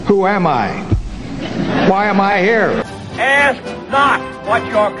Who am I? Why am I here? Ask not what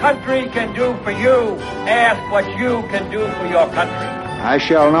your country can do for you. Ask what you can do for your country. I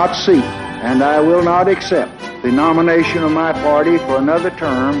shall not seek, and I will not accept the nomination of my party for another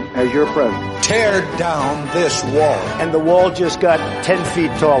term as your president. Tear down this wall. And the wall just got 10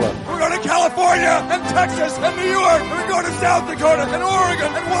 feet taller. We're going to California and Texas and New York. And we're going to South Dakota and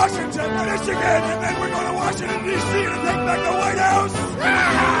Oregon and Washington and Michigan. And then we're going to Washington, D.C. to take back the White House.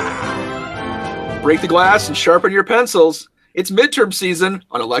 Ah! Break the glass and sharpen your pencils. It's midterm season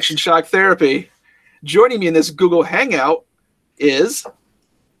on Election Shock Therapy. Joining me in this Google Hangout is...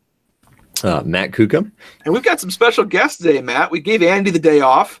 Matt Kukum. And we've got some special guests today, Matt. We gave Andy the day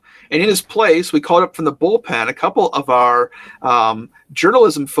off, and in his place, we called up from the bullpen a couple of our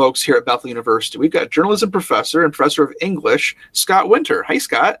journalism folks here at Bethel University. We've got journalism professor and professor of English, Scott Winter. Hi,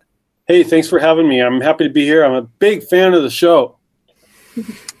 Scott. Hey, thanks for having me. I'm happy to be here. I'm a big fan of the show.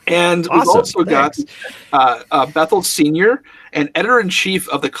 And awesome. We've also got Bethel's senior and editor-in-chief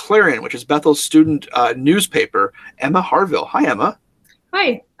of the Clarion, which is Bethel's student newspaper, Emma Harville. Hi, Emma.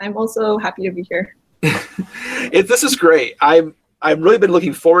 Hi, I'm also happy to be here. This is great. I've really been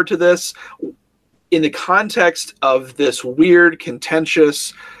looking forward to this in the context of this weird,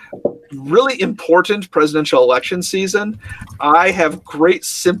 contentious, really important presidential election season. I have great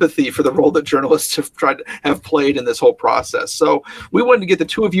sympathy for the role that journalists have played in this whole process. So we wanted to get the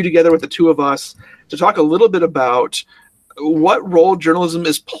two of you together with the two of us to talk a little bit about what role journalism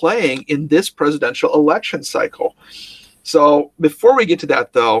is playing in this presidential election cycle. So before we get to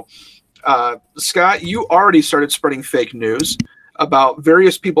that, though, Scott, you already started spreading fake news about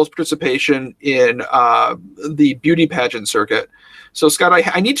various people's participation in the beauty pageant circuit. So, Scott,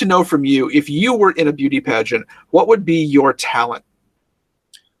 I need to know from you, if you were in a beauty pageant, what would be your talent?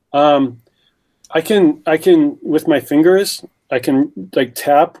 I can with my fingers, I can like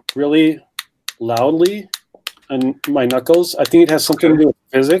tap really loudly on my knuckles. I think it has something to do with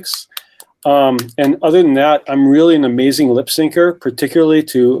physics. And other than that, I'm really an amazing lip syncer, particularly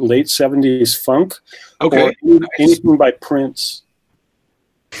to late 70s funk. Okay. Or anything by Prince.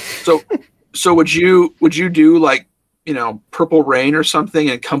 So would you do like, Purple Rain or something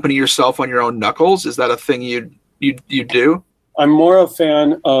and accompany yourself on your own knuckles? Is that a thing you do? I'm more a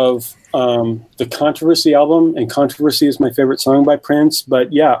fan of the Controversy album, and Controversy is my favorite song by Prince.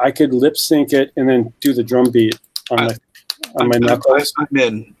 But yeah, I could lip sync it and then do the drum beat on my knuckles. I'm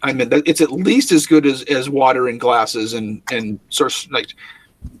in. It's at least as good as water in glasses and sort of like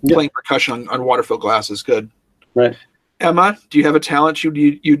playing percussion on water-filled glasses. Good. Right. Emma, do you have a talent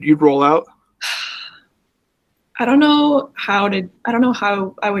you'd roll out? I don't know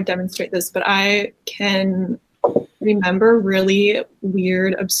how I would demonstrate this, but I can remember really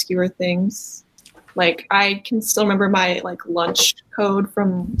weird, obscure things. Like I can still remember my lunch code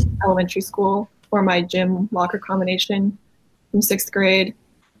from elementary school or my gym locker combination from 6th grade,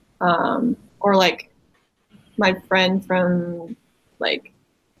 or like my friend from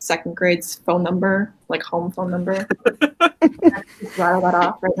 2nd grade's phone number, home phone number. I just rattle that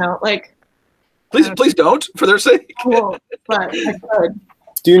off right now. Please don't, for their sake. I won't, but I could.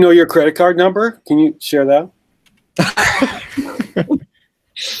 Do you know your credit card number? Can you share that?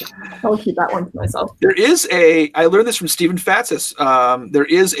 I'll keep that one to myself. I learned this from Stephen Fatsis. There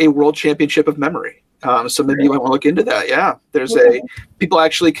is a world championship of memory. So maybe you might want to look into that. Yeah, people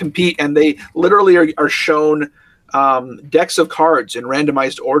actually compete, and they literally are shown decks of cards in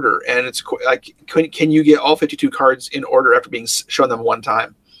randomized order, and it's like, can you get all 52 cards in order after being shown them one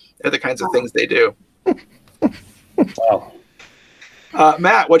time? They're the kinds of things they do. Wow.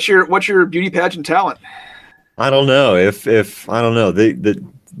 Matt, what's your beauty pageant talent? I don't know if I don't know. The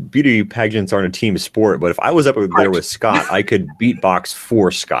beauty pageants aren't a team sport, but if I was up there with Scott, I could beatbox for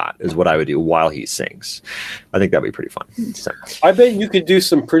Scott is what I would do while he sings. I think that'd be pretty fun. So. I bet you could do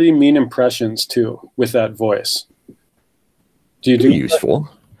some pretty mean impressions too with that voice. Do you do useful?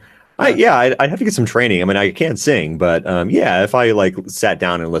 I'd have to get some training. I mean, I can't sing, but if I sat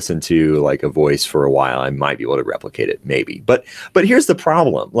down and listened to a voice for a while, I might be able to replicate it, maybe. But here's the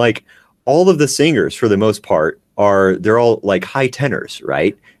problem: all of the singers, for the most part, they're all high tenors,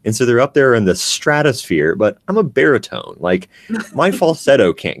 right? And so they're up there in the stratosphere. But I'm a baritone. My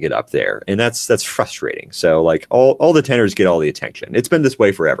falsetto can't get up there, and that's frustrating. So all the tenors get all the attention. It's been this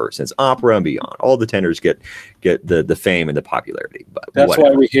way forever, since opera and beyond. All the tenors get the fame and the popularity. But that's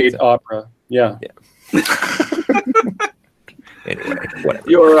why we hate opera. Yeah. Anyway, whatever.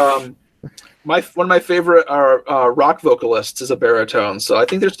 Your one of my favorite rock vocalists is a baritone, so I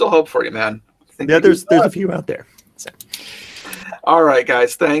think there's still hope for you, man. There's a few out there. So. All right,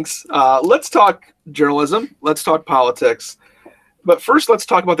 guys, thanks. Let's talk journalism. Let's talk politics. But first, let's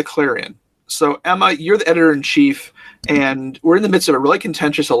talk about the Clarion. So, Emma, you're the editor-in-chief, and we're in the midst of a really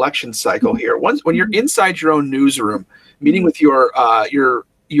contentious election cycle here. When you're inside your own newsroom, meeting with your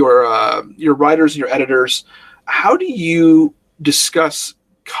writers and your editors, how do you discuss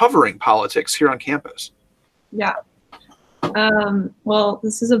covering politics here on campus? Yeah. Well,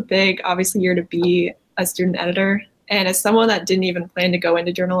 this is a big, obviously, year to be a student editor. And as someone that didn't even plan to go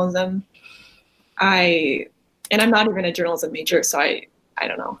into journalism, I'm not even a journalism major, so I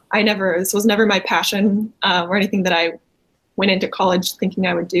don't know. This was never my passion or anything that I went into college thinking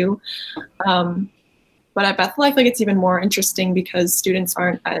I would do. But at Bethel, I feel like it's even more interesting because students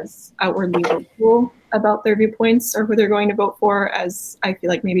aren't as outwardly vocal about their viewpoints or who they're going to vote for as I feel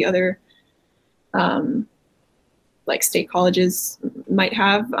like maybe other like state colleges might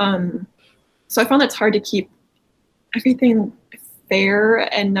have. So I found it's hard to keep everything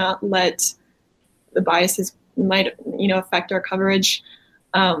fair and not let the biases might, affect our coverage.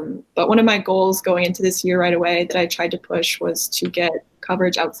 But one of my goals going into this year right away that I tried to push was to get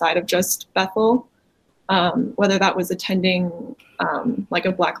coverage outside of just Bethel, whether that was attending like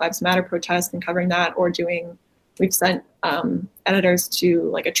a Black Lives Matter protest and covering that, or we've sent editors to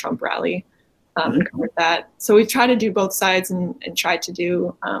like a Trump rally and covered that. So we've tried to do both sides and tried to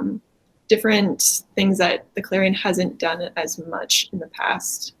do different things that the Clarion hasn't done as much in the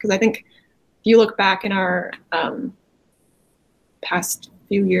past. Because I think if you look back in our past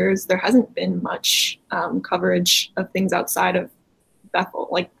few years, there hasn't been much coverage of things outside of Bethel,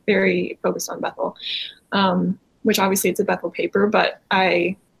 like very focused on Bethel, which obviously it's a Bethel paper, but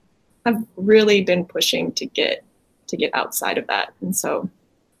I have really been pushing to get outside of that. And so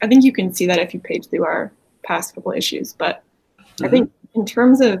I think you can see that if you page through our past couple issues, but I think in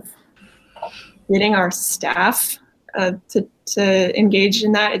terms of getting our staff to engage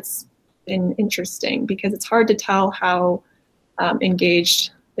in that, it's been interesting because it's hard to tell how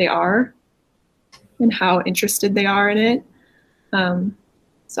engaged they are and how interested they are in it.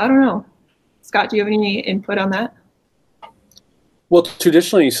 So I don't know. Scott, do you have any input on that? Well,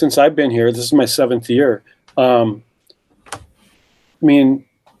 traditionally, since I've been here, this is my 7th year.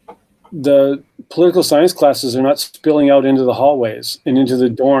 The political science classes are not spilling out into the hallways and into the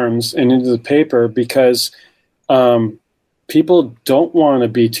dorms and into the paper because people don't want to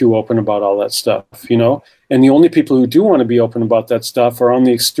be too open about all that stuff, and the only people who do want to be open about that stuff are on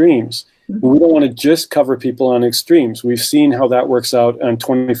the extremes. Mm-hmm. We don't want to just cover people on extremes. We've seen how that works out on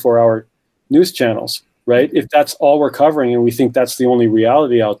 24-hour news channels, right? If that's all we're covering and we think that's the only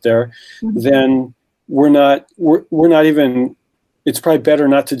reality out there, then we're not even, it's probably better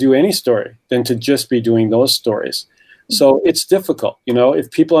not to do any story than to just be doing those stories. So it's difficult,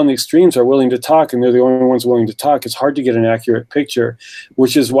 if people on the extremes are willing to talk and they're the only ones willing to talk, it's hard to get an accurate picture,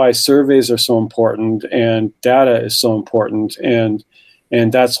 which is why surveys are so important and data is so important. And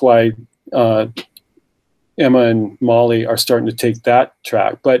that's why Emma and Molly are starting to take that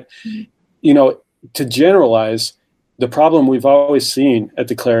track. But, to generalize, the problem we've always seen at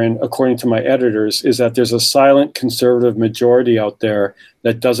the Clarion, according to my editors, is that there's a silent conservative majority out there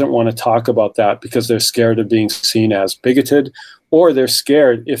that doesn't want to talk about that because they're scared of being seen as bigoted, or they're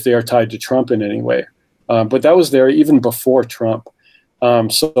scared if they are tied to Trump in any way. But that was there even before Trump.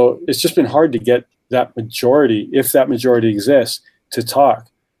 So it's just been hard to get that majority, if that majority exists, to talk.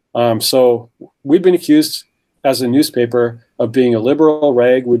 So we've been accused as a newspaper of being a liberal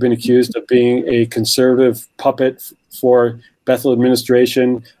rag. We've been accused of being a conservative puppet for Bethel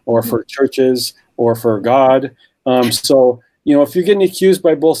administration or for churches or for God. So, if you're getting accused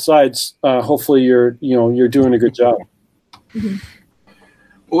by both sides, hopefully you're doing a good job. Mm-hmm.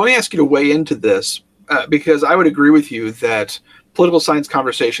 Well, let me ask you to weigh into this because I would agree with you that political science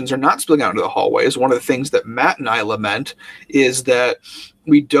conversations are not spilling out into the hallways. One of the things that Matt and I lament is that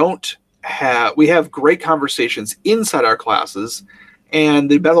we have great conversations inside our classes, and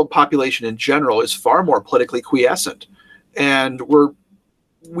the Bethel population in general is far more politically quiescent. And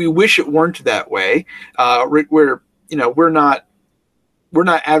we wish it weren't that way. We're not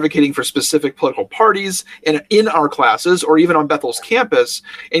advocating for specific political parties in our classes or even on Bethel's campus.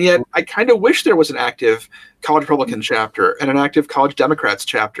 And yet I kind of wish there was an active College Republican chapter and an active College Democrats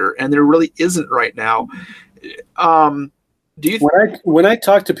chapter. And there really isn't right now. When I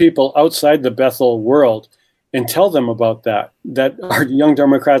talk to people outside the Bethel world and tell them about that our young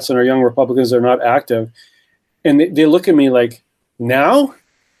Democrats and our young Republicans are not active, and they look at me like, now?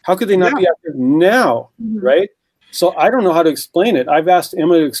 How could they not be active now, right? So I don't know how to explain it. I've asked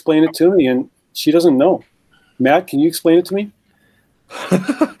Emma to explain it to me, and she doesn't know. Matt, can you explain it to me?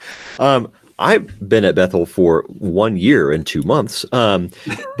 I've been at Bethel for 1 year and 2 months,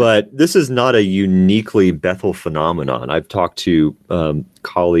 but this is not a uniquely Bethel phenomenon. I've talked to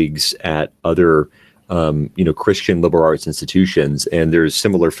colleagues at other Christian liberal arts institutions, and there's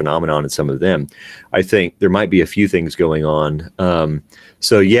similar phenomenon in some of them. I think there might be a few things going on.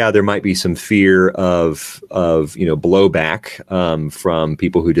 So yeah, there might be some fear of blowback from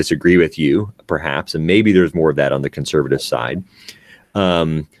people who disagree with you, perhaps, and maybe there's more of that on the conservative side.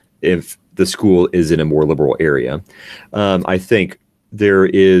 If the school is in a more liberal area, I think there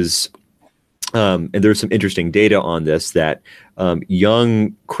is. And there's some interesting data on this that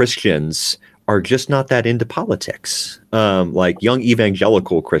young Christians are just not that into politics. Like young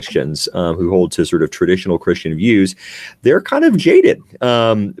evangelical Christians who hold to sort of traditional Christian views, they're kind of jaded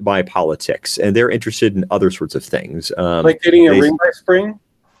by politics, and they're interested in other sorts of things. Like getting a ring by spring?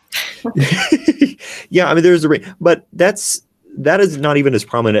 Yeah, I mean, there's a ring, but that is not even as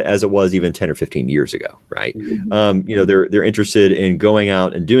prominent as it was even 10 or 15 years ago, right? They're interested in going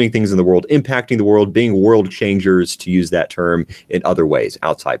out and doing things in the world, impacting the world, being world changers, to use that term, in other ways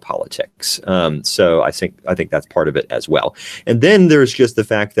outside politics. So I think that's part of it as well. And then there's just the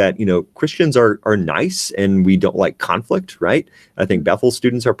fact that Christians are nice and we don't like conflict, right? I think Bethel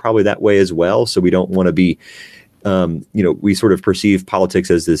students are probably that way as well. So we don't want to be. We sort of perceive politics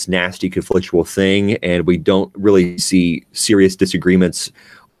as this nasty, conflictual thing, and we don't really see serious disagreements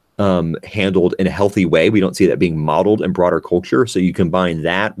handled in a healthy way. We don't see that being modeled in broader culture. So you combine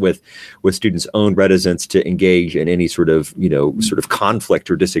that with students' own reticence to engage in any sort of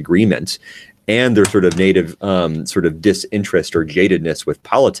conflict or disagreement, and their sort of native sort of disinterest or jadedness with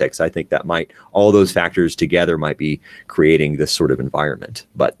politics. I think that all those factors together might be creating this sort of environment.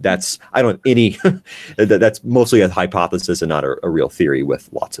 But that's mostly a hypothesis and not a real theory with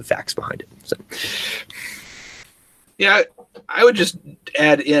lots of facts behind it. So, yeah, I would just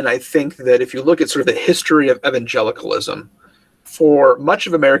add in, I think that if you look at sort of the history of evangelicalism, for much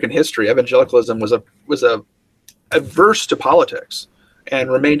of American history, evangelicalism was averse to politics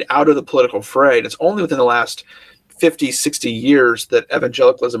and remained out of the political fray. And it's only within the last 50, 60 years that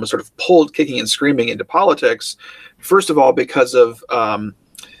evangelicalism was sort of pulled kicking and screaming into politics. First of all, because of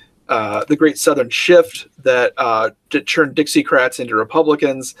the Great Southern Shift that turned Dixiecrats into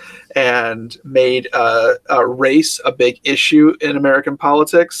Republicans and made race a big issue in American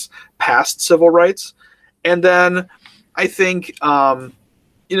politics past civil rights. And then I think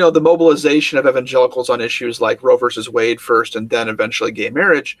the mobilization of evangelicals on issues like Roe versus Wade first, and then eventually gay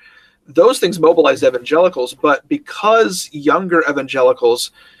marriage, those things mobilized evangelicals. But because younger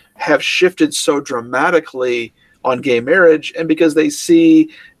evangelicals have shifted so dramatically on gay marriage, and because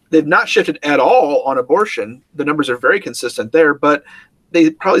they've not shifted at all on abortion, the numbers are very consistent there, but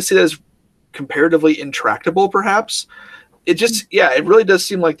they probably see it as comparatively intractable, perhaps. It really does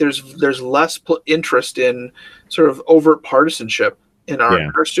seem like there's less interest in sort of overt partisanship in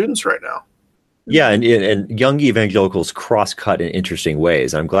our students right now. Yeah, and young evangelicals cross-cut in interesting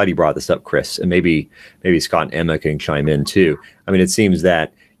ways. I'm glad you brought this up, Chris, and maybe Scott and Emma can chime in too. I mean, it seems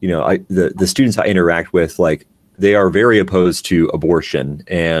that the students I interact with, like, they are very opposed to abortion,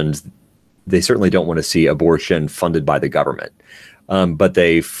 and they certainly don't want to see abortion funded by the government. But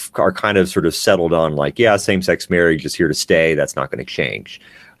they are kind of sort of settled on, like, yeah, same-sex marriage is here to stay. That's not going to change.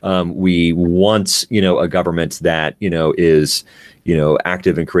 We want, a government that, is,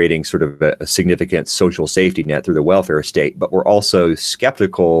 active in creating sort of a significant social safety net through the welfare state. But we're also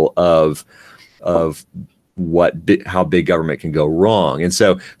skeptical of how big government can go wrong. And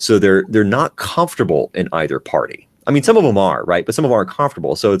so they're not comfortable in either party. I mean, some of them are, right? But some of them aren't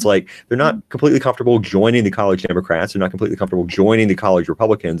comfortable. So it's like they're not completely comfortable joining the college Democrats. They're not completely comfortable joining the college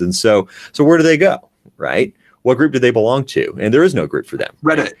Republicans. And so where do they go, right? What group do they belong to? And there is no group for them.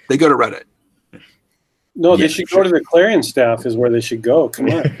 Reddit. They go to Reddit. No, they should go to the Clarion staff is where they should go. Come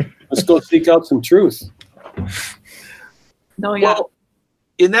on. Let's go seek out some truth. No, yeah. Well,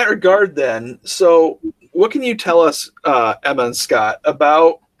 in that regard then, so what can you tell us, Emma and Scott,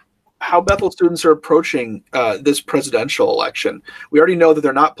 about how Bethel students are approaching this presidential election? We already know that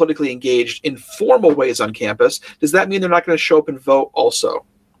they're not politically engaged in formal ways on campus. Does that mean they're not going to show up and vote also?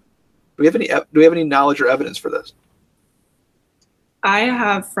 Do we have any knowledge or evidence for this? I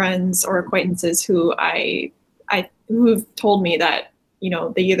have friends or acquaintances who've told me that,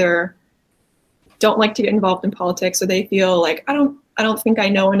 they either don't like to get involved in politics, or they feel like, I don't think I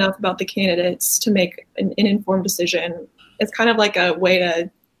know enough about the candidates to make an informed decision. It's kind of like a way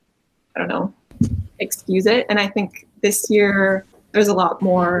to, excuse it. And I think this year there's a lot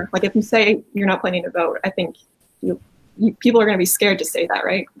more, like, if you say you're not planning to vote, I think people are going to be scared to say that,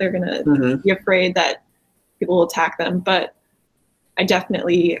 right? They're going to be afraid that people will attack them. But I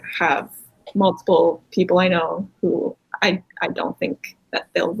definitely have multiple people I know who I don't think that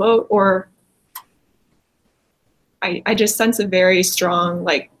they'll vote, or I just sense a very strong,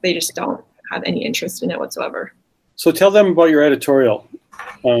 like, they just don't have any interest in it whatsoever. So tell them about your editorial.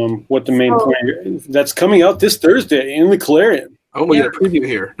 What the main point that's coming out this Thursday in the Clarion. Oh, we get a preview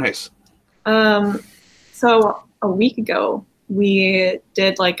here. Nice. So a week ago, we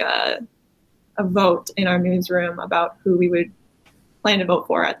did like a vote in our newsroom about who we would plan to vote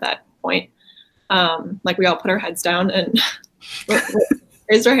for at that point. Like, we all put our heads down and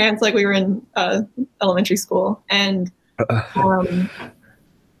raised our hands like we were in elementary school. And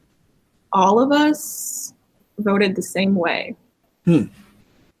all of us voted the same way.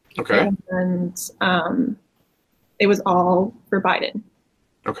 Okay. And it was all for Biden.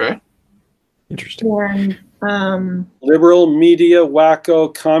 Okay. Interesting. And liberal, media,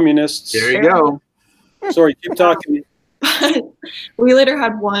 wacko, communists. There you go. Sorry, keep talking. But we later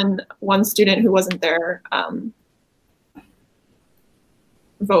had one student who wasn't there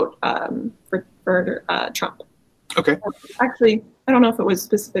vote for Trump. Okay. Actually, I don't know if it was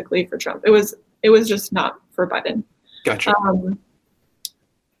specifically for Trump. It was just not for Biden. Gotcha.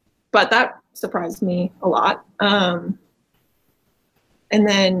 But that surprised me a lot. And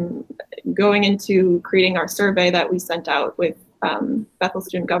then going into creating our survey that we sent out with Bethel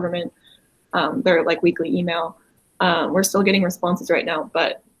Student Government, their like weekly email, we're still getting responses right now,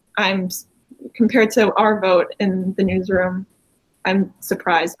 but compared to our vote in the newsroom, I'm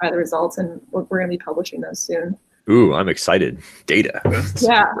surprised by the results, and we're going to be publishing those soon. Ooh, I'm excited. Data.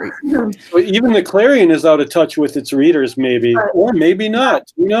 Yeah. So even the Clarion is out of touch with its readers, maybe, or maybe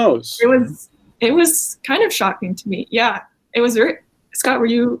not. Who knows? It was kind of shocking to me. Yeah, it was very. Scott,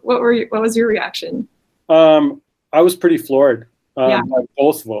 what was your reaction? I was pretty floored by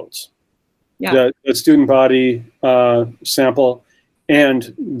both votes. Yeah. The student body sample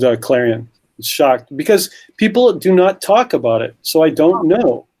and the Clarion. Shocked because people do not talk about it, so I don't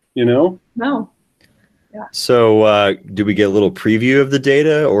know. No. Yeah. So, do we get a little preview of the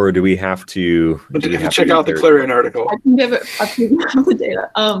data, or do we have to check out the Clarion article? I can give it a preview of the data.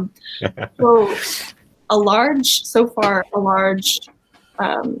 So a large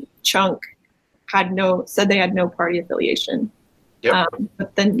chunk said they had no party affiliation. Yep.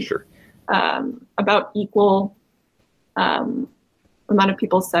 But then about equal amount of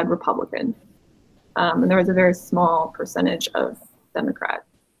people said Republican. And there was a very small percentage of Democrat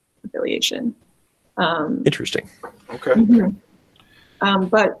affiliation. Interesting. Okay.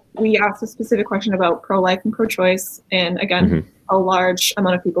 But we asked a specific question about pro-life and pro-choice, and again, a large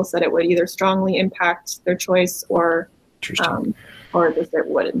amount of people said it would either strongly impact their choice or just it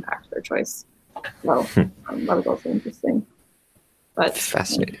would impact their choice. So that was also interesting. But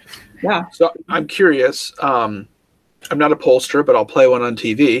fascinating. Yeah. So I'm curious. I'm not a pollster, but I'll play one on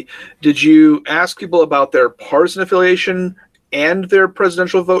TV. Did you ask people about their partisan affiliation and their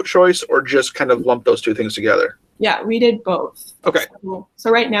presidential vote choice, or just kind of lump those two things together? Yeah, we did both. Okay. So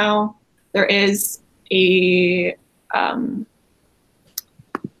right now there is a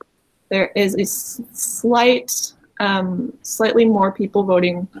slightly more people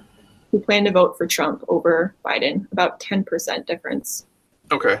voting who plan to vote for Trump over Biden, about 10% difference.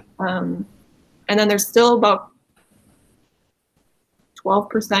 Okay. And then there's still about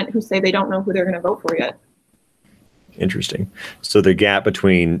 12% who say they don't know who they're going to vote for yet. Interesting. So the gap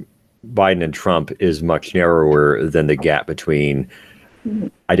between Biden and Trump is much narrower than the gap between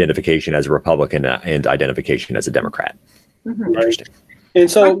identification as a Republican and identification as a Democrat. Interesting. And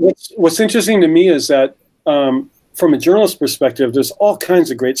so what's interesting to me is that from a journalist perspective, there's all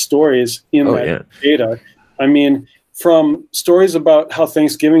kinds of great stories in data. I mean, from stories about how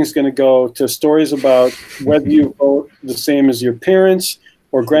Thanksgiving is going to go to stories about whether you vote the same as your parents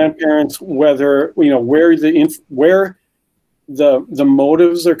or grandparents, whether where the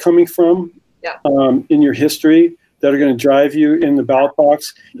motives are coming from in your history that are going to drive you in the ballot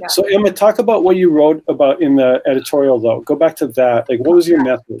box. Yeah. So Emma, talk about what you wrote about in the editorial, though. Go back to that. Like, what was your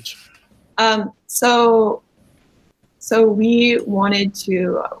message? So we wanted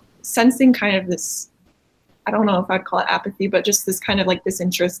to, sensing kind of this, I don't know if I'd call it apathy, but just this kind of like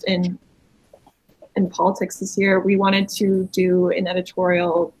disinterest in politics this year, we wanted to do an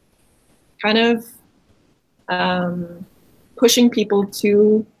editorial kind of pushing people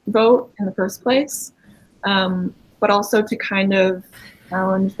to vote in the first place, but also to kind of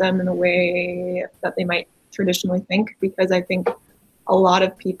challenge them in a way that they might traditionally think, because I think a lot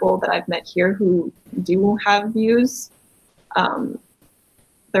of people that I've met here who do have views,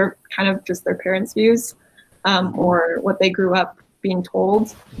 they're kind of just their parents' views or what they grew up being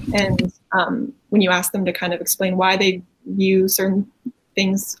told. And when you ask them to kind of explain why they view certain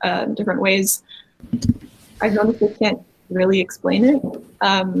things different ways. I've noticed they can't really explain it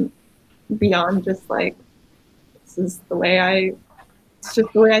beyond just like, this is the way it's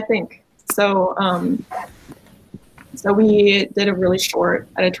just the way I think. So so we did a really short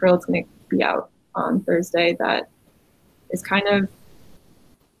editorial. It's going to be out on Thursday. That is kind of,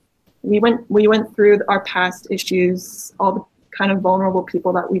 we went through our past issues, all the kind of vulnerable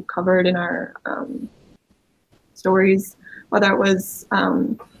people that we've covered in our stories, whether it was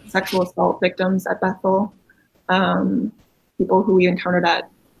sexual assault victims at Bethel, people who we encountered at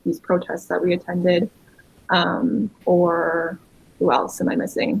these protests that we attended, or who else am I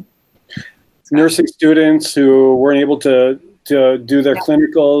missing? Nursing students who weren't able to do their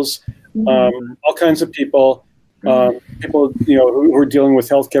clinicals, all kinds of people, people who are dealing with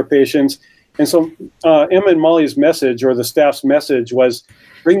healthcare patients. And so Emma and Molly's message, or the staff's message, was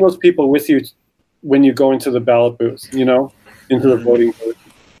bring those people with you when you go into the ballot booth, into the voting booth.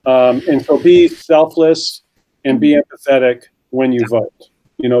 And so be selfless and be empathetic when you vote.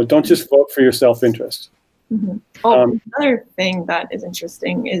 Don't just vote for your self-interest. Mm-hmm. Oh, another thing that is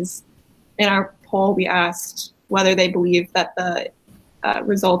interesting is, in our poll, we asked whether they believe that the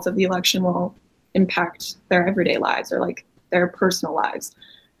results of the election will impact their everyday lives or like their personal lives.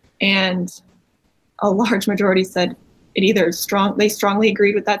 And a large majority said it either they strongly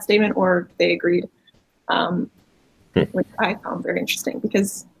agreed with that statement or they agreed, which I found very interesting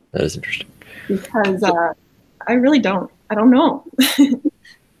because that is interesting. Because I don't know.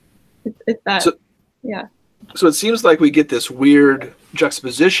 it's that, yeah. So it seems like we get this weird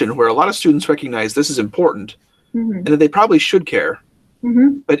juxtaposition where a lot of students recognize this is important and that they probably should care,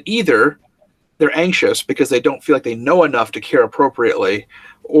 but either they're anxious because they don't feel like they know enough to care appropriately,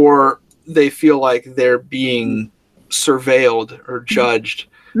 or they feel like they're being surveilled or judged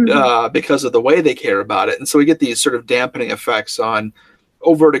because of the way they care about it. And so we get these sort of dampening effects on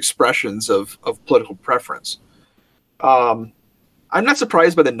overt expressions of political preference. I'm not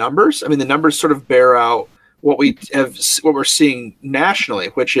surprised by the numbers. I mean, the numbers sort of bear out what we're seeing nationally,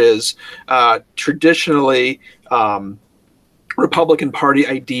 which is traditionally Republican Party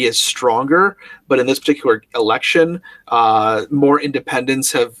ID is stronger, but in this particular election, more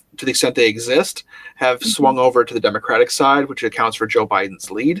independents have, to the extent they exist, have swung over to the Democratic side, which accounts for Joe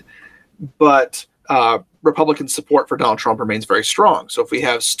Biden's lead. But Republican support for Donald Trump remains very strong. So if we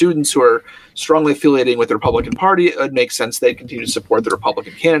have students who are strongly affiliating with the Republican Party, it makes sense they continue to support the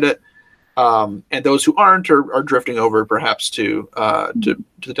Republican candidate. And those who aren't are drifting over perhaps to the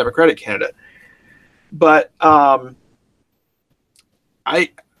Democratic candidate. But I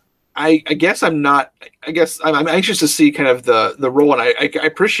guess I'm anxious to see kind of the role, and I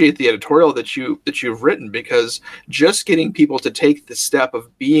appreciate the editorial that you've written, because just getting people to take the step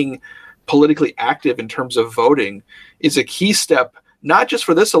of being politically active in terms of voting is a key step, not just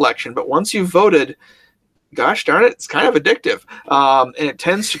for this election, but once you've voted, gosh darn it, it's kind of addictive. And it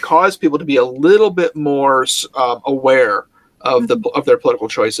tends to cause people to be a little bit more aware of their political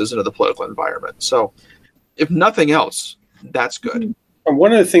choices and of the political environment. So if nothing else, that's good. And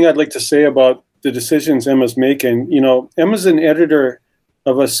one other thing I'd like to say about the decisions Emma's making, Emma's an editor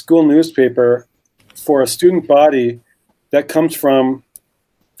of a school newspaper for a student body that comes from,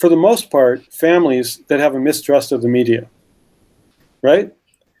 for the most part, families that have a mistrust of the media, right?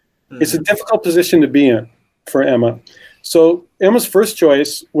 It's a difficult position to be in for Emma. So Emma's first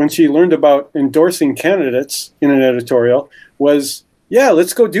choice when she learned about endorsing candidates in an editorial was, yeah,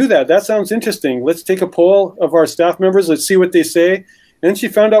 let's go do that. That sounds interesting. Let's take a poll of our staff members. Let's see what they say. And then she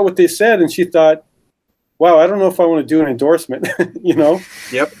found out what they said and she thought, wow, I don't know if I want to do an endorsement,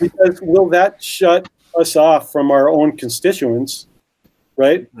 Yep. Because will that shut us off from our own constituents,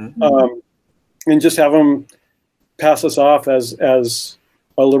 right? And just have them pass us off as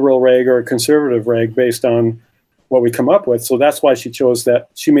a liberal reg or a conservative reg based on what we come up with. So that's why she chose that.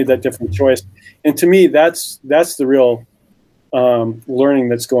 She made that different choice. And to me, that's the real learning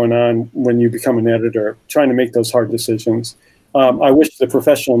that's going on when you become an editor, trying to make those hard decisions. I wish the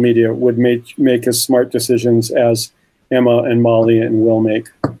professional media would make as smart decisions as Emma and Molly and Will make,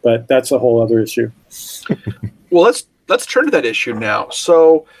 but that's a whole other issue. Well, let's turn to that issue now.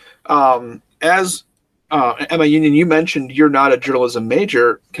 So, as Emma Union, you mentioned you're not a journalism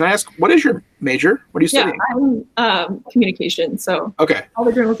major. Can I ask, what is your major? What are you studying? Yeah, I'm communication, so okay. All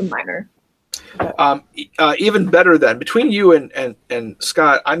the journalism minor. Even better then, between you and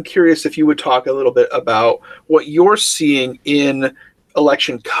Scott, I'm curious if you would talk a little bit about what you're seeing in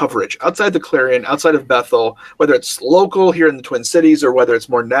election coverage outside the Clarion, outside of Bethel, whether it's local here in the Twin Cities or whether it's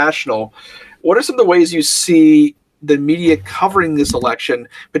more national. What are some of the ways you see the media covering this election,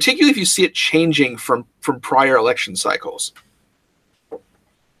 particularly if you see it changing from prior election cycles?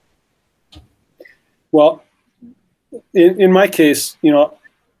 Well, in my case,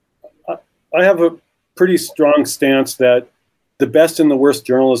 I have a pretty strong stance that the best and the worst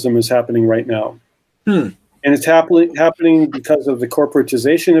journalism is happening right now. And it's happening because of the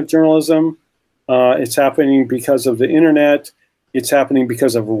corporatization of journalism. It's happening because of the internet. It's happening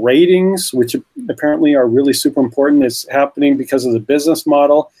because of ratings, which apparently are really super important. It's happening because of the business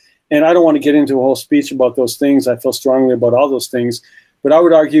model. And I don't want to get into a whole speech about those things. I feel strongly about all those things. But I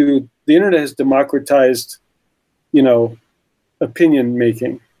would argue the internet has democratized, opinion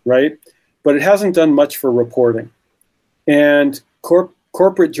making, right? But it hasn't done much for reporting. And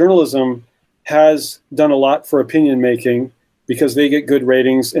corporate journalism has done a lot for opinion making because they get good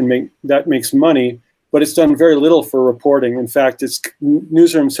ratings and that makes money. But it's done very little for reporting. In fact,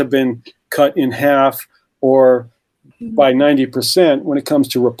 newsrooms have been cut in half or by 90% when it comes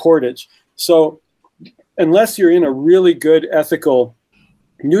to reportage. So unless you're in a really good ethical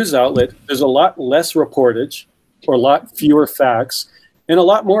news outlet, there's a lot less reportage or a lot fewer facts and a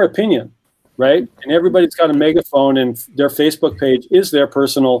lot more opinion, right? And everybody's got a megaphone and their Facebook page is their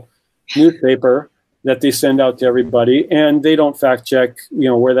personal newspaper that they send out to everybody, and they don't fact check,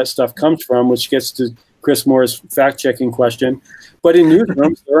 where that stuff comes from, which gets to Chris Moore's fact checking question. But in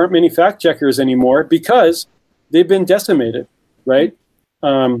newsrooms, there aren't many fact checkers anymore because they've been decimated, right?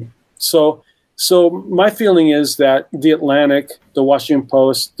 So my feeling is that The Atlantic, The Washington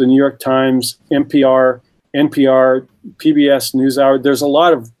Post, The New York Times, NPR, PBS NewsHour, there's a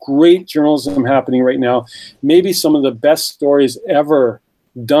lot of great journalism happening right now. Maybe some of the best stories ever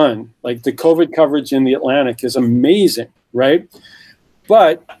done, like the COVID coverage in The Atlantic is amazing, right?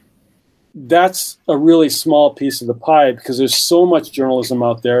 But that's a really small piece of the pie because there's so much journalism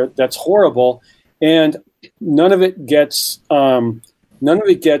out there that's horrible, and none of it gets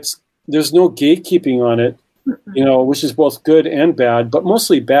there's no gatekeeping on it, which is both good and bad, but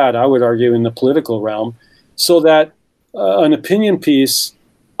mostly bad, I would argue, in the political realm. So that an opinion piece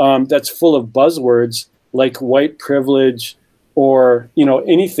that's full of buzzwords like white privilege or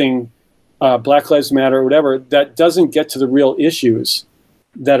anything, Black Lives Matter or whatever, that doesn't get to the real issues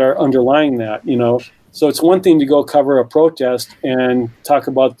that are underlying that. So it's one thing to go cover a protest and talk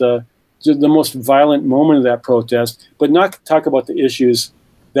about the most violent moment of that protest, but not talk about the issues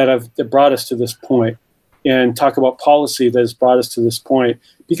that brought us to this point, and talk about policy that has brought us to this point,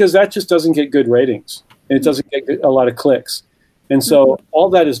 because that just doesn't get good ratings and it doesn't get a lot of clicks. And so all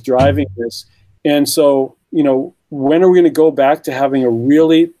that is driving this. And so, when are we going to go back to having a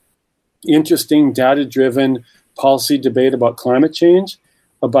really interesting, data-driven policy debate about climate change,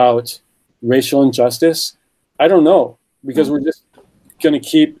 about racial injustice? I don't know, because we're just going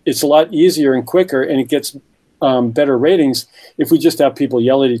to it's a lot easier and quicker, and it gets better ratings if we just have people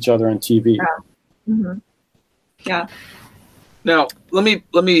yell at each other on TV. Yeah. Mm-hmm. Yeah. Now, let me.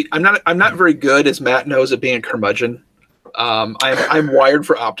 I'm not very good, as Matt knows, at being a curmudgeon. I'm wired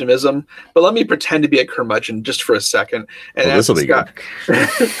for optimism, but let me pretend to be a curmudgeon just for a second and ask Scott.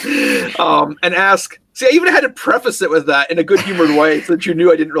 And ask. See, I even had to preface it with that in a good humored way so that you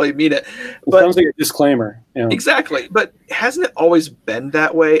knew I didn't really mean it. But, it sounds like a disclaimer. Exactly. But hasn't it always been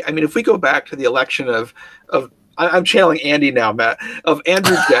that way? I mean, if we go back to the election of I'm channeling Andy now, Matt, of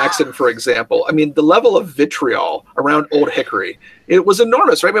Andrew Jackson, for example. I mean, the level of vitriol around Old Hickory, it was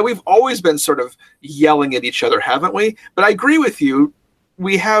enormous, right? I mean, we've always been sort of yelling at each other, haven't we? But I agree with you.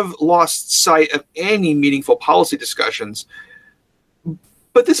 We have lost sight of any meaningful policy discussions.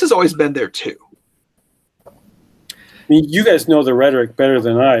 But this has always been there, too. I mean, you guys know the rhetoric better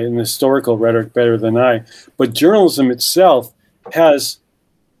than I, and the historical rhetoric better than I. But journalism itself has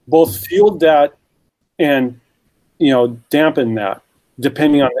both fueled that and dampen that,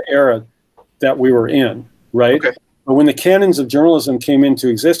 depending on the era that we were in, right? Okay. But when the canons of journalism came into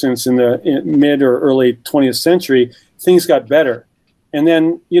existence in the mid or early 20th century, things got better. And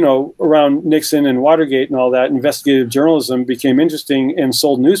then, around Nixon and Watergate and all that, investigative journalism became interesting and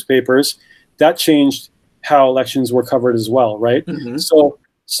sold newspapers. That changed how elections were covered as well, right? Mm-hmm.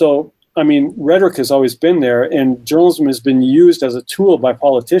 So I mean, rhetoric has always been there, and journalism has been used as a tool by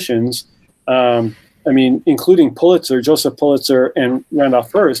politicians. Including Joseph Pulitzer and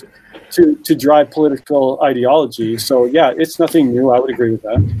Randolph Hearst, to drive political ideology. So yeah, it's nothing new. I would agree with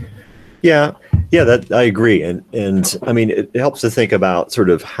that. Yeah, that I agree. And I mean, it helps to think about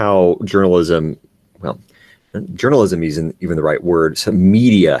sort of how journalism isn't even the right word. So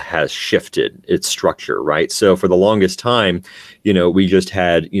media has shifted its structure, right? So for the longest time, we just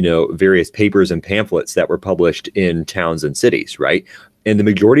had, various papers and pamphlets that were published in towns and cities, right? And the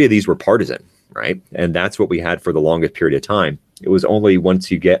majority of these were partisan. Right. And that's what we had for the longest period of time. It was only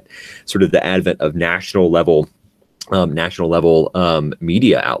once you get sort of the advent of national level national level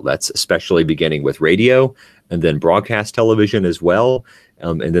media outlets, especially beginning with radio and then broadcast television as well.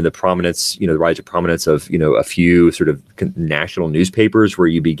 And then the prominence, the rise of prominence of, a few sort of national newspapers where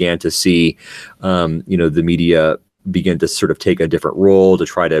you began to see, the media begin to sort of take a different role to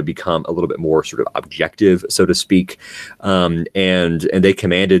try to become a little bit more sort of objective, so to speak. And they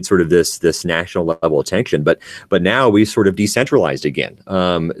commanded sort of this national level attention. But now we sort of decentralized again.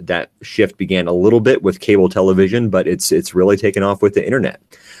 That shift began a little bit with cable television, but it's really taken off with the internet.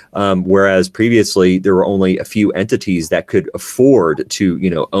 Whereas previously there were only a few entities that could afford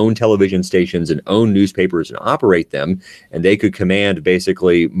to, own television stations and own newspapers and operate them, and they could command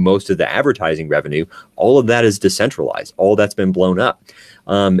basically most of the advertising revenue. All of that is decentralized. All that's been blown up.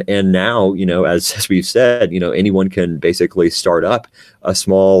 And now, as we've said, anyone can basically start up a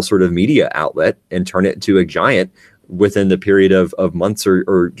small sort of media outlet and turn it into a giant within the period of months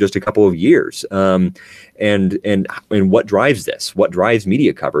or just a couple of years. And what drives this? What drives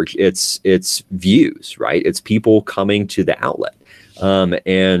media coverage? It's views, right? It's people coming to the outlet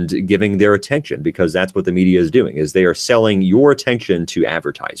and giving their attention, because that's what the media is doing, is they are selling your attention to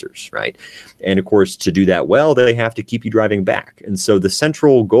advertisers, right? And of course, to do that well, they have to keep you driving back. And so the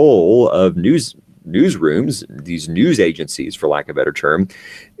central goal of newsrooms, these news agencies, for lack of a better term,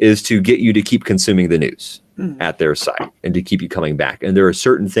 is to get you to keep consuming the news at their site and to keep you coming back. And there are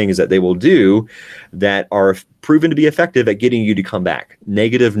certain things that they will do that are proven to be effective at getting you to come back.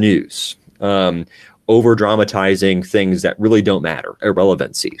 Negative news, over dramatizing things that really don't matter,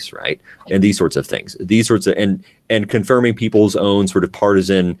 irrelevancies, right? And these sorts of things, and confirming people's own sort of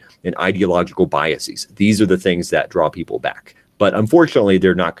partisan and ideological biases. These are the things that draw people back. But unfortunately,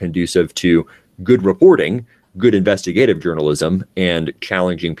 they're not conducive to good reporting, good investigative journalism, and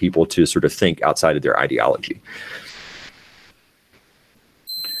challenging people to sort of think outside of their ideology.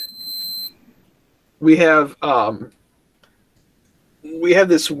 We have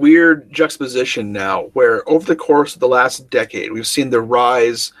this weird juxtaposition now where over the course of the last decade, we've seen the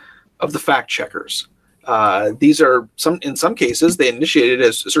rise of the fact checkers. These are in some cases, they initiated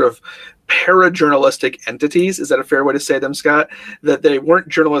as sort of para-journalistic entities. Is that a fair way to say them, Scott? That they weren't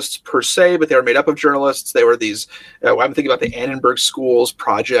journalists per se, but they were made up of journalists. They were these, I'm thinking about the Annenberg Schools,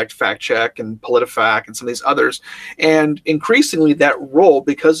 Project, Fact Check, and PolitiFact, and some of these others. And increasingly that role,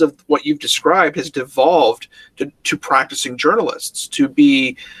 because of what you've described, has devolved to practicing journalists, to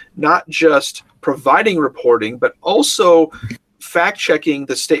be not just providing reporting, but also fact-checking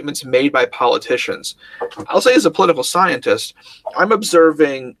the statements made by politicians. I'll say, as a political scientist, I'm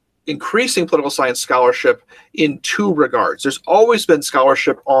observing increasing political science scholarship in two regards. There's always been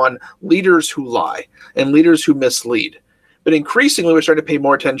scholarship on leaders who lie and leaders who mislead. But increasingly, we're starting to pay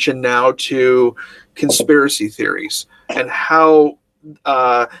more attention now to conspiracy theories and how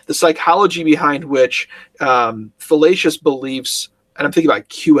the psychology behind which fallacious beliefs, and I'm thinking about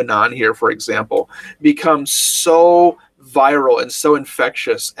QAnon here, for example, become so viral and so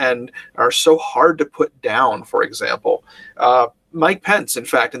infectious and are so hard to put down. For example, Mike Pence, in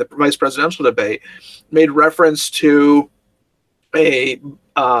fact, in the vice presidential debate, made reference to an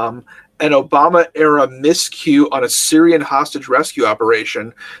Obama-era miscue on a Syrian hostage rescue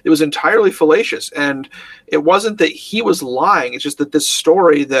operation. It was entirely fallacious, and it wasn't that he was lying. It's just that this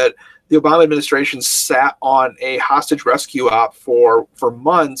story that the Obama administration sat on a hostage rescue op for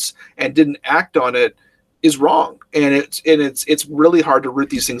months and didn't act on it is wrong, and it's really hard to root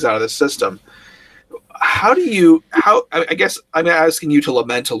these things out of the system. I guess I'm asking you to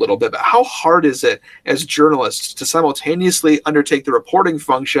lament a little bit, but how hard is it as journalists to simultaneously undertake the reporting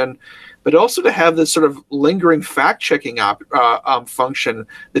function, but also to have this sort of lingering fact-checking function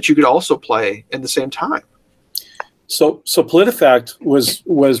that you could also play in the same time? So PolitiFact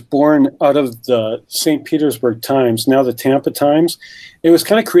was born out of the St. Petersburg Times, now the Tampa Times. It was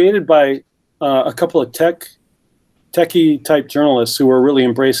kind of created by a couple of techie type journalists who were really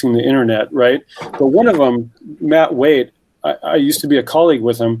embracing the internet, right? But one of them, Matt Waite, I used to be a colleague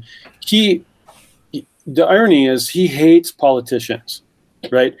with him. The irony is he hates politicians,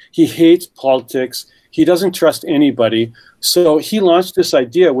 right? He hates politics. He doesn't trust anybody. So he launched this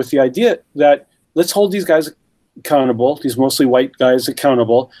idea with the idea that let's hold these guys accountable, these mostly white guys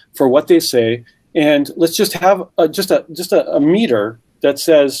accountable for what they say, and let's just have a meter that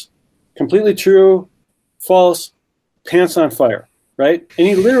says completely true, false, pants on fire, right? And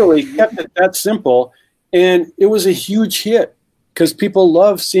he literally kept it that simple, and it was a huge hit because people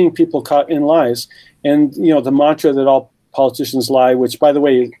love seeing people caught in lies. And the mantra that all politicians lie, which by the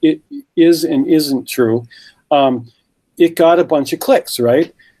way it is and isn't true, it got a bunch of clicks,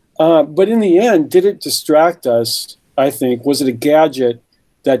 right? But in the end, did it distract us? I think, was it a gadget?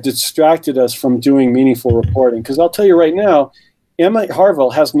 that distracted us from doing meaningful reporting. Because I'll tell you right now, Emma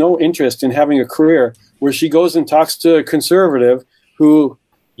Harville has no interest in having a career where she goes and talks to a conservative who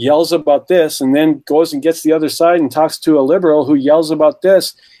yells about this and then goes and gets the other side and talks to a liberal who yells about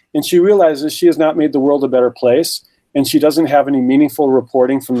this. And she realizes she has not made the world a better place. And she doesn't have any meaningful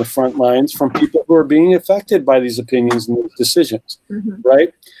reporting from the front lines from people who are being affected by these opinions and these decisions,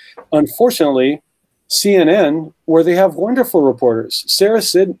 right? Unfortunately, CNN, where they have wonderful reporters. Sarah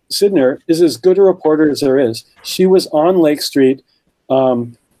Sidner is as good a reporter as there is. She was on Lake Street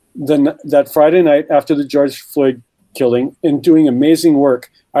that Friday night after the George Floyd killing and doing amazing work.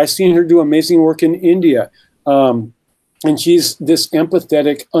 I've seen her do amazing work in India. And she's this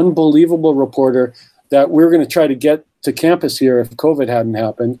empathetic, unbelievable reporter that we're going to try to get to campus here if COVID hadn't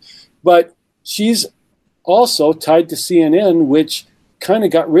happened. But she's also tied to CNN, which kind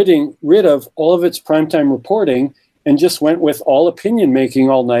of got rid of all of its primetime reporting and just went with all opinion making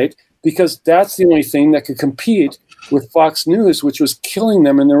all night, because that's the only thing that could compete with Fox News, which was killing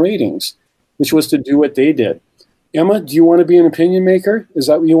them in the ratings, which was to do what they did. Emma, do you want to be an opinion maker? Is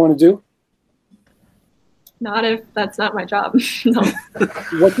that what you want to do? Not if that's not my job. No.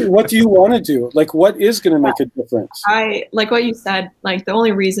 What do you want to do? Like, what is going to make a difference? I like what you said. Like, the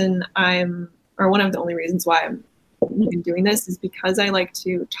only reason one of the only reasons why I'm even doing this is because I like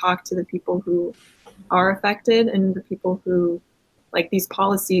to talk to the people who are affected and the people who, like, these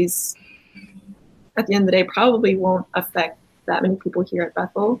policies at the end of the day probably won't affect that many people here at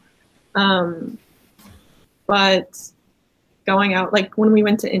Bethel. But going out, like when we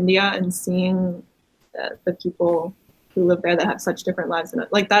went to India and seeing the people who live there that have such different lives, and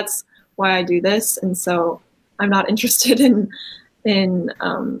like that's why I do this. And so I'm not interested in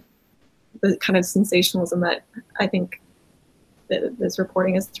the kind of sensationalism that I think that this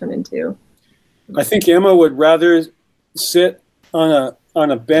reporting has turned into. I think Emma would rather sit on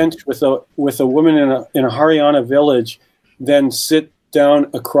a bench with a woman in a Haryana village than sit down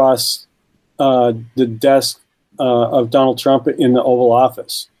across the desk of Donald Trump in the Oval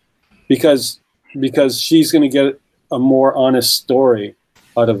Office, because she's going to get a more honest story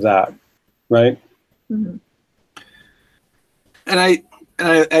out of that, right? Mm-hmm. And I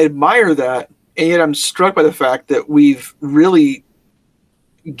admire that, and yet I'm struck by the fact that we've really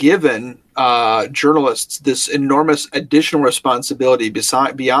given journalists this enormous additional responsibility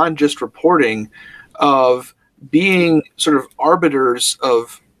beyond just reporting, of being sort of arbiters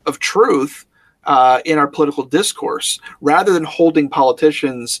of truth in our political discourse, rather than holding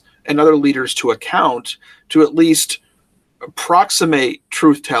politicians and other leaders to account, to at least approximate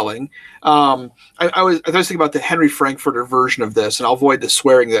truth-telling. I was thinking about the Henry Frankfurter version of this, and I'll avoid the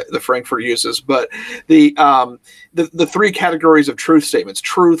swearing that the Frankfurter uses, but the three categories of truth statements: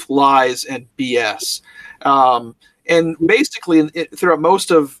 truth, lies, and BS. And basically, throughout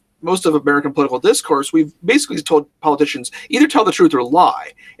most of American political discourse, we've basically told politicians either tell the truth or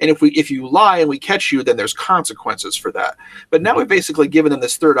lie. And if you lie and we catch you, then there's consequences for that. But now we've basically given them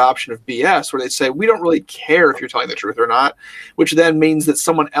this third option of BS, where they say, we don't really care if you're telling the truth or not, which then means that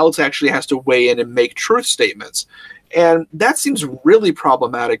someone else actually has to weigh in and make truth statements. And that seems really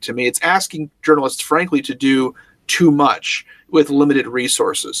problematic to me. It's asking journalists, frankly, to do too much with limited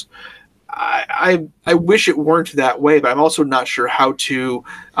resources. I wish it weren't that way, but I'm also not sure how to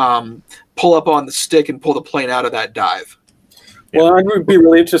pull up on the stick and pull the plane out of that dive. Well, I would be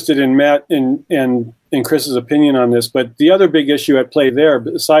really interested in Matt and Chris's opinion on this, but the other big issue at play there,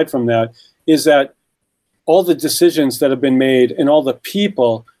 aside from that, is that all the decisions that have been made and all the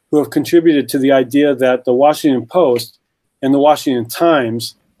people who have contributed to the idea that the Washington Post and the Washington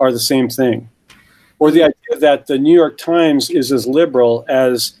Times are the same thing, or the idea that the New York Times is as liberal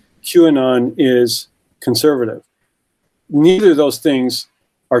as QAnon is conservative. Neither of those things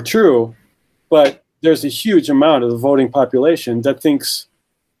are true, but there's a huge amount of the voting population that thinks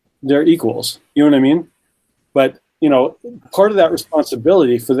they're equals. You know what I mean? But, part of that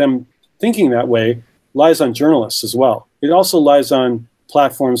responsibility for them thinking that way lies on journalists as well. It also lies on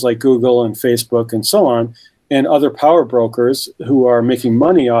platforms like Google and Facebook and so on, and other power brokers who are making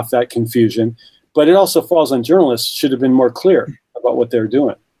money off that confusion. But it also falls on journalists, should have been more clear about what they're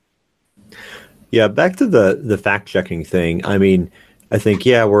doing. Yeah, back to the fact-checking thing. I mean, I think,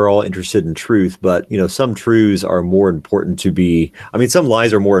 we're all interested in truth, but, some truths are more important to be, some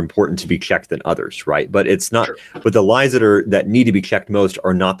lies are more important to be checked than others, right? But it's not, but the lies that need to be checked most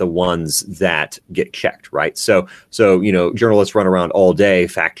are not the ones that get checked, right? So, journalists run around all day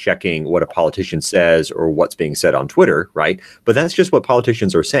fact-checking what a politician says or what's being said on Twitter, right? But that's just what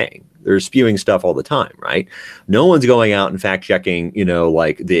politicians are saying. They're spewing stuff all the time, right? No one's going out and fact-checking,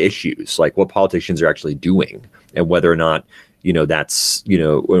 like the issues, like what politicians are actually doing and whether or not, that's,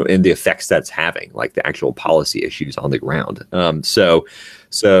 and the effects that's having, like the actual policy issues on the ground. So,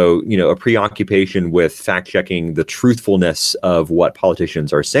 a preoccupation with fact checking the truthfulness of what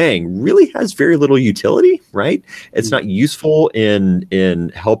politicians are saying really has very little utility, right? It's not useful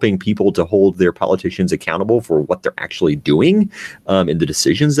in helping people to hold their politicians accountable for what they're actually doing in the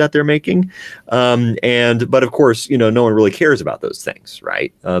decisions that they're making. But of course, no one really cares about those things,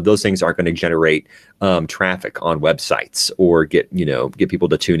 right? Those things aren't going to generate traffic on websites or get people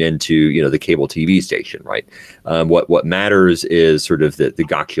to tune into, the cable TV station, right? What matters is sort of the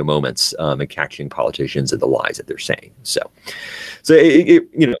gotcha moments and catching politicians and the lies that they're saying. So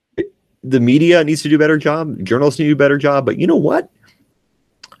the media needs to do a better job. Journalists need to do a better job. But you know what?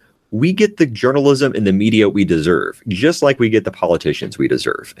 We get the journalism and the media we deserve, just like we get the politicians we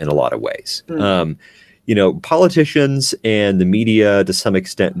deserve in a lot of ways. Politicians and the media, to some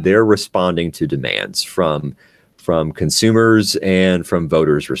extent, they're responding to demands from consumers and from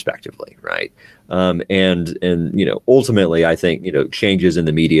voters, respectively, right? Ultimately, I think changes in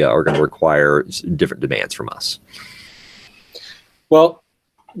the media are going to require different demands from us. Well,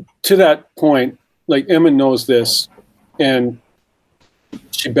 to that point, like Emma knows this, and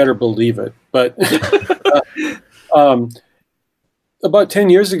she better believe it. But about 10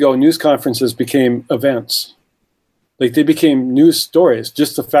 years ago, news conferences became events. Like they became news stories.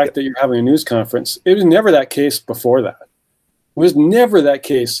 Just the fact that you're having a news conference. It was never that case before that. It was never that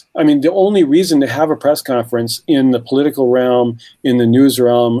case. I mean, the only reason to have a press conference in the political realm, in the news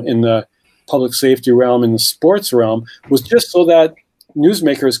realm, in the public safety realm, in the sports realm was just so that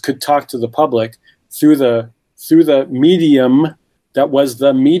newsmakers could talk to the public through the medium that was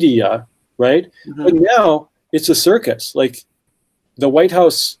the media, right? Mm-hmm. But now it's a circus. Like the White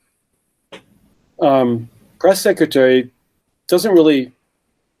House press secretary doesn't really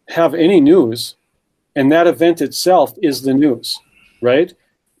have any news, and that event itself is the news, right?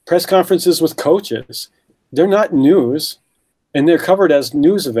 Press conferences with coaches, they're not news, and they're covered as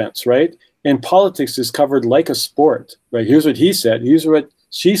news events, right? And politics is covered like a sport, right? Here's what he said, here's what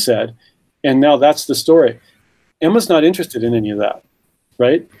she said, and now that's the story. Emma's not interested in any of that,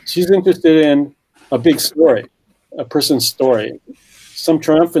 right? She's interested in a big story, a person's story, some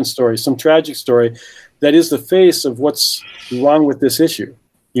triumphant story, some tragic story that is the face of what's wrong with this issue.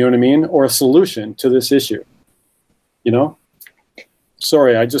 You know what I mean? Or a solution to this issue.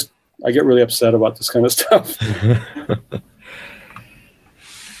 Sorry, I get really upset about this kind of stuff.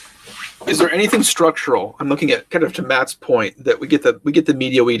 Is there anything structural? I'm looking at kind of to Matt's point that we get the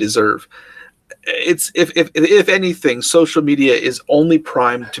media we deserve. It's if anything, social media is only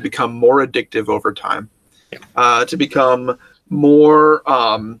primed to become more addictive over time, to become more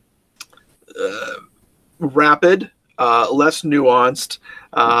rapid, less nuanced,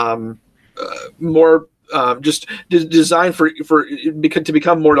 more just designed to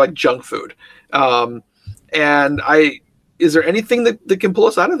become more like junk food. Is there anything that can pull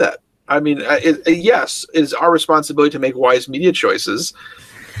us out of that? I mean, yes, it's our responsibility to make wise media choices,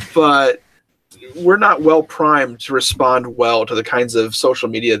 but we're not well primed to respond well to the kinds of social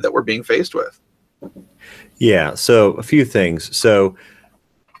media that we're being faced with. Yeah. So a few things. So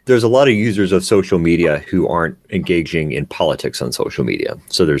there's a lot of users of social media who aren't engaging in politics on social media.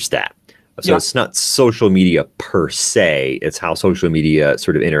 So there's that. So It's not social media per se. It's how social media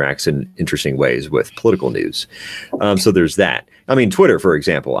sort of interacts in interesting ways with political news. So there's that. I mean, Twitter, for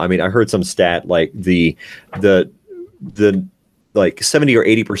example. I mean, I heard some stat like the like 70 or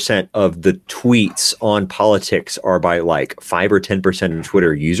 80% of the tweets on politics are by like 5 or 10% of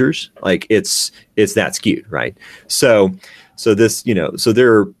Twitter users. Like it's that skewed, right? So this, so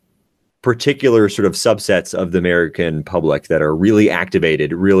there are particular sort of subsets of the American public that are really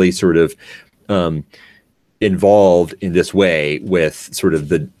activated, really sort of involved in this way with sort of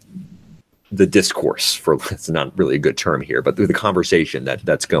the discourse, for it's not really a good term here, but the conversation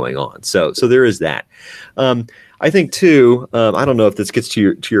that's going on. So there is that. I think too, I don't know if this gets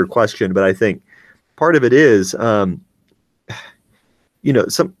to your question, but I think part of it is,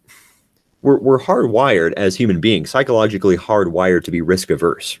 we're hardwired as human beings, psychologically hardwired to be risk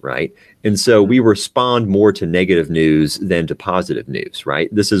averse, right? And so we respond more to negative news than to positive news, right?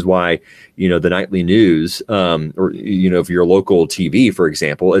 This is why, the nightly news, or, if your local TV, for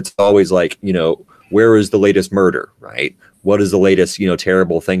example, it's always like, where is the latest murder, right? What is the latest,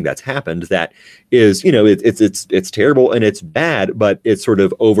 terrible thing that's happened that is, it's terrible and it's bad, but it's sort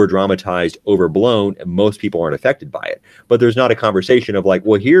of over dramatized, overblown, and most people aren't affected by it. But there's not a conversation of like,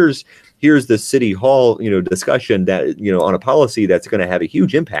 well, here's the city hall, discussion that, on a policy that's going to have a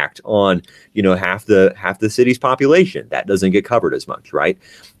huge impact on, half the city's population. That doesn't get covered as much, right?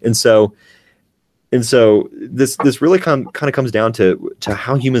 And so And so this really kind of comes down to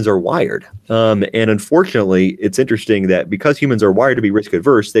how humans are wired. And unfortunately, it's interesting that because humans are wired to be risk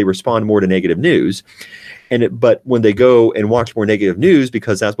adverse, they respond more to negative news. But when they go and watch more negative news,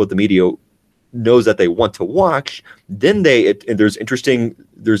 because that's what the media knows that they want to watch, then and there's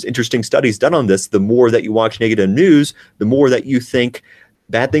interesting studies done on this. The more that you watch negative news, the more that you think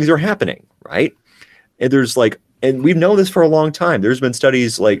bad things are happening, right? And we've known this for a long time. There's been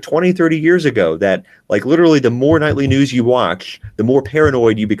studies like 20, 30 years ago that like literally the more nightly news you watch, the more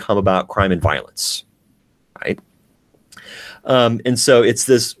paranoid you become about crime and violence, right? And so it's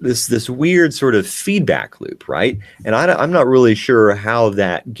this weird sort of feedback loop, right? And I'm not really sure how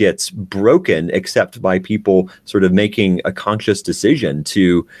that gets broken, except by people sort of making a conscious decision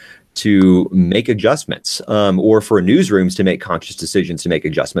to make adjustments, or for newsrooms to make conscious decisions to make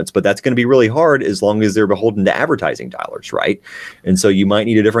adjustments. But that's going to be really hard as long as they're beholden to advertising dollars, right? And so you might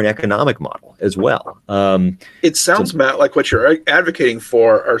need a different economic model as well. It sounds, Matt, like what you're advocating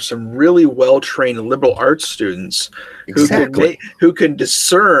for are some really well-trained liberal arts students who can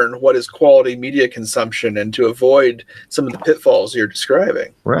discern what is quality media consumption and to avoid some of the pitfalls you're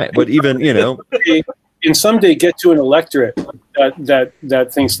describing. Right. But even, and someday get to an electorate that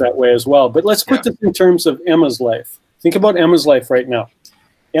thinks that way as well. But let's put this in terms of Emma's life. Think about Emma's life right now.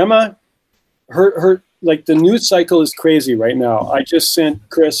 Emma, her like the news cycle is crazy right now. I just sent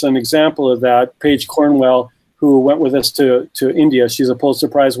Chris an example of that. Paige Cornwell, who went with us to India, she's a Pulitzer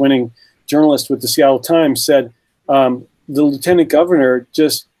Prize winning journalist with the Seattle Times, said the lieutenant governor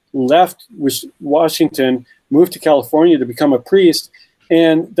just left Washington, moved to California to become a priest.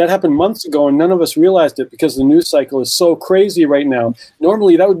 And that happened months ago, and none of us realized it because the news cycle is so crazy right now.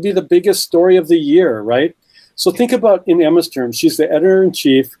 Normally, that would be the biggest story of the year, right? So think about, in Emma's terms, she's the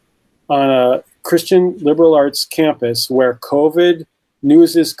editor-in-chief on a Christian liberal arts campus where COVID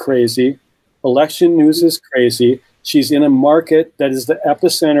news is crazy, election news is crazy. She's in a market that is the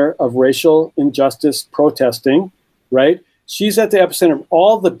epicenter of racial injustice protesting, right? She's at the epicenter of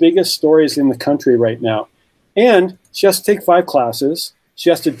all the biggest stories in the country right now. And she has to take 5 classes. She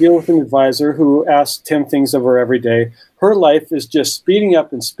has to deal with an advisor who asks 10 things of her every day. Her life is just speeding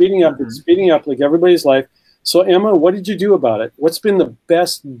up and speeding up and speeding up like everybody's life. So, Emma, what did you do about it? What's been the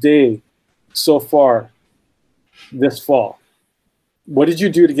best day so far this fall? What did you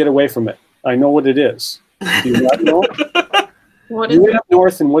do to get away from it? I know what it is. Do you not know? You went up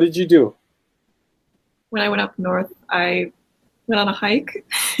north, and what did you do? When I went up north, I went on a hike.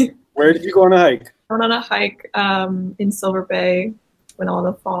 Where did you go on a hike? I went on a hike in Silver Bay when all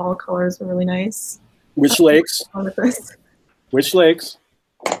the fall colors were really nice. Which lakes? Which lakes?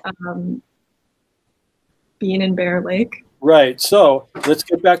 Bean and Bear Lake. Right. So let's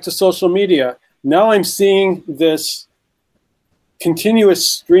get back to social media. Now I'm seeing this continuous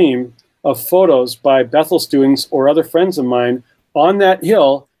stream of photos by Bethel students or other friends of mine on that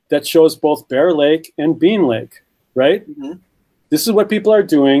hill that shows both Bear Lake and Bean Lake, right? Mm-hmm. This is what people are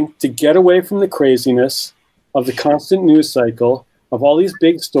doing to get away from the craziness of the constant news cycle, of all these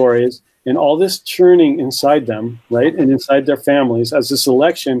big stories and all this churning inside them, right? And inside their families as this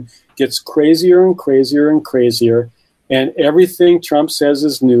election gets crazier and crazier and crazier. And everything Trump says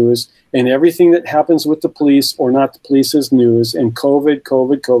is news, and everything that happens with the police or not the police is news. And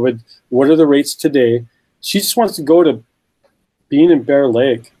COVID. What are the rates today? She just wants to go to Bean and Bear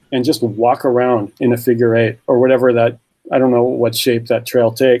Lake and just walk around in a figure 8 or whatever that, I don't know what shape that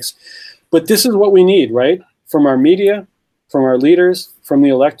trail takes. But this is what we need, right? From our media, from our leaders, from the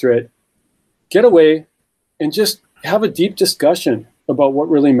electorate. Get away and just have a deep discussion about what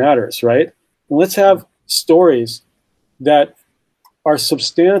really matters, right? And let's have stories that are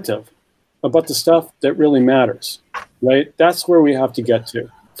substantive about the stuff that really matters, right? That's where we have to get to.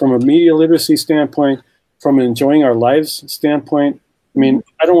 From a media literacy standpoint, from an enjoying our lives standpoint. I mean,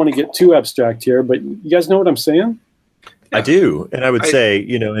 I don't want to get too abstract here, but you guys know what I'm saying? I do. And I would say,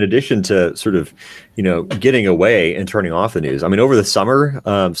 in addition to sort of, getting away and turning off the news, I mean, over the summer,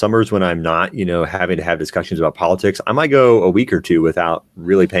 summers when I'm not, having to have discussions about politics, I might go a week or two without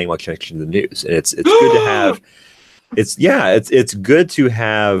really paying much attention to the news. And it's good to have, it's good to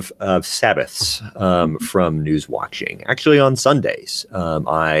have Sabbaths from news watching. Actually, on Sundays,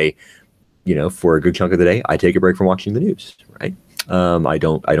 for a good chunk of the day, I take a break from watching the news, right? I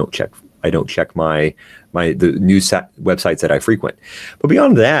don't check the news websites that I frequent. But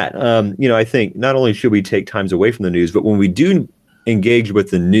beyond that, I think not only should we take times away from the news, but when we do engage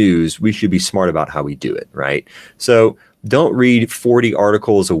with the news, we should be smart about how we do it, right? So don't read 40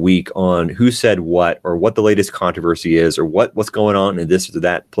 articles a week on who said what or what the latest controversy is or what's going on in this or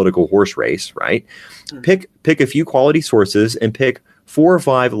that political horse race, right? Mm-hmm. Pick a few quality sources and pick 4 or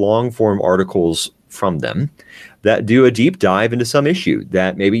 5 long form articles from them that do a deep dive into some issue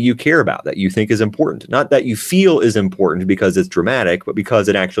that maybe you care about, that you think is important. Not that you feel is important because it's dramatic, but because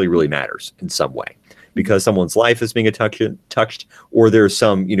it actually really matters in some way. Because someone's life is being touched, or there's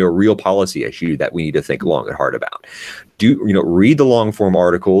some, real policy issue that we need to think long and hard about. Read the long form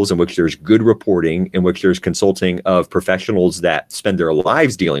articles in which there's good reporting, in which there's consulting of professionals that spend their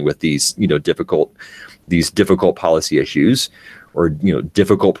lives dealing with these difficult policy issues, or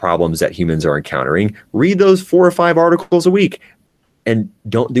difficult problems that humans are encountering. Read those 4 or 5 articles a week and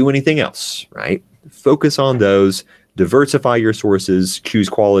don't do anything else, right? Focus on those, diversify your sources, choose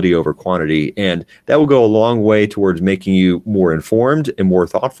quality over quantity, and that will go a long way towards making you more informed and more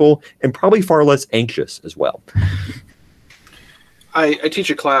thoughtful, and probably far less anxious as well. I teach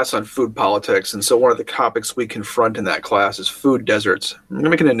a class on food politics, and so one of the topics we confront in that class is food deserts. I'm going to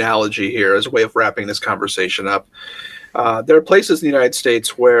make an analogy here as a way of wrapping this conversation up. There are places in the United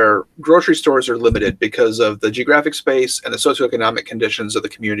States where grocery stores are limited because of the geographic space and the socioeconomic conditions of the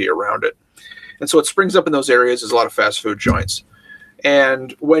community around it. And so what springs up in those areas is a lot of fast food joints.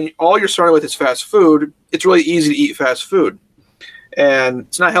 And when all you're starting with is fast food, it's really easy to eat fast food. And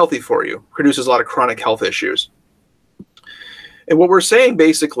it's not healthy for you. It produces a lot of chronic health issues. And what we're saying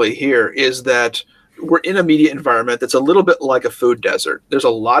basically here is that we're in a media environment that's a little bit like a food desert. There's a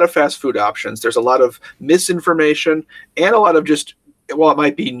lot of fast food options. There's a lot of misinformation and a lot of just, while it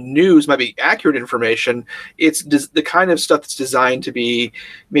might be news, might be accurate information, it's the kind of stuff that's designed to be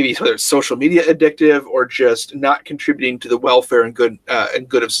maybe whether it's social media addictive or just not contributing to the welfare and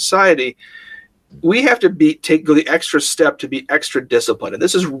good of society. We have to go the extra step to be extra disciplined. And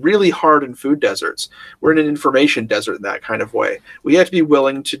this is really hard in food deserts. We're in an information desert in that kind of way. We have to be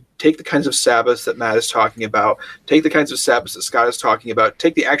willing to take the kinds of Sabbaths that Matt is talking about, take the kinds of Sabbaths that Scott is talking about,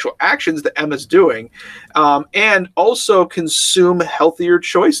 take the actual actions that Emma's doing, and also consume healthier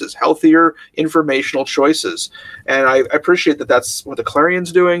choices, healthier informational choices. And I appreciate that that's what the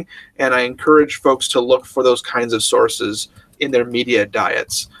Clarion's doing, and I encourage folks to look for those kinds of sources in their media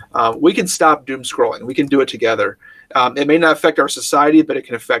diets. We can stop doom scrolling. We can do it together. It may not affect our society, but it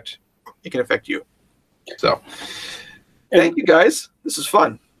can affect you. So thank you guys. This is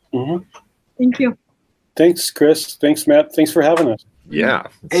fun. Mm-hmm. Thank you. Thanks, Chris. Thanks, Matt. Thanks for having us. Yeah,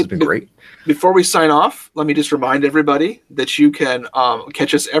 this has been great. Before we sign off, let me just remind everybody that you can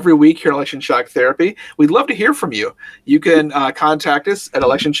catch us every week here at Election Shock Therapy. We'd love to hear from you. You can contact us at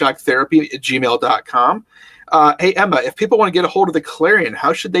electionshockTherapy@gmail.com. Hey, Emma, if people want to get a hold of the Clarion,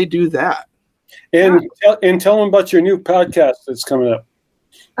 how should they do that? And tell them about your new podcast that's coming up.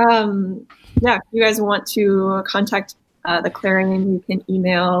 If you guys want to contact the Clarion, you can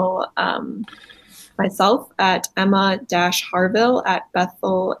email myself at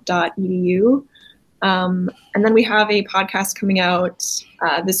emma-harville@bethel.edu. And then we have a podcast coming out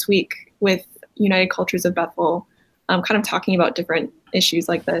this week with United Cultures of Bethel, kind of talking about different issues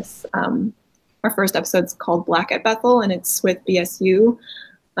like this. Our first episode's called Black at Bethel, and it's with BSU.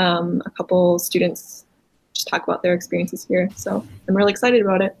 A couple students just talk about their experiences here. So I'm really excited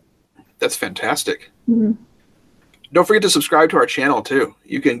about it. That's fantastic. Mm-hmm. Don't forget to subscribe to our channel, too.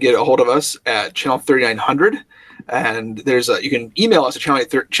 You can get a hold of us at channel 3900. And you can email us at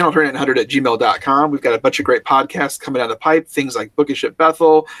channel3900@gmail.com. We've got a bunch of great podcasts coming down the pipe, things like Bookish at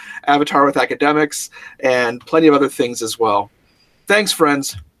Bethel, Avatar with Academics, and plenty of other things as well. Thanks,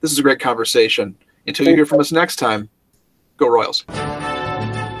 friends. This is a great conversation. Until you hear from us next time, go Royals.